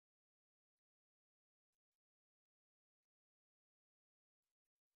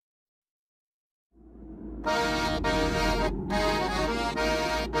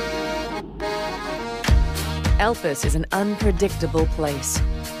Elpis is an unpredictable place.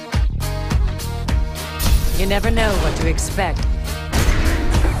 You never know what to expect.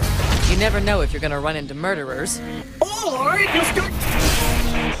 You never know if you're gonna run into murderers. Or you'll start...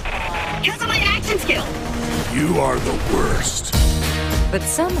 because of my action skill! You are the worst. But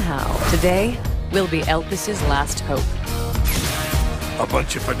somehow, today, will be Elpis's last hope. A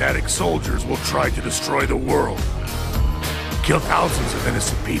bunch of fanatic soldiers will try to destroy the world. Kill thousands of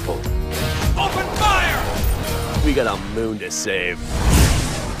innocent people. Open fire! We got a moon to save.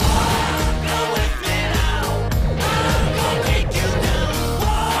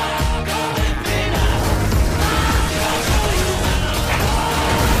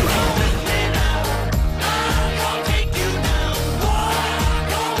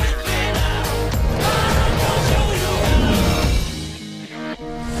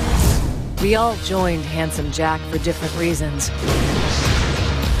 We all joined Handsome Jack for different reasons.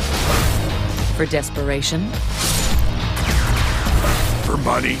 For desperation. For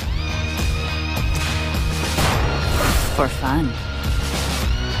money. For fun.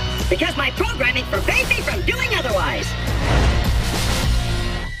 Because my programming forbade me from doing otherwise!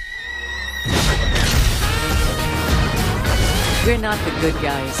 We're not the good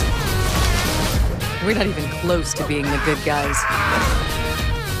guys. We're not even close to being the good guys.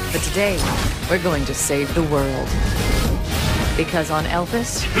 But today, we're going to save the world. Because on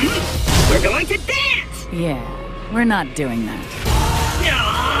Elpis... we're going to dance! Yeah, we're not doing that.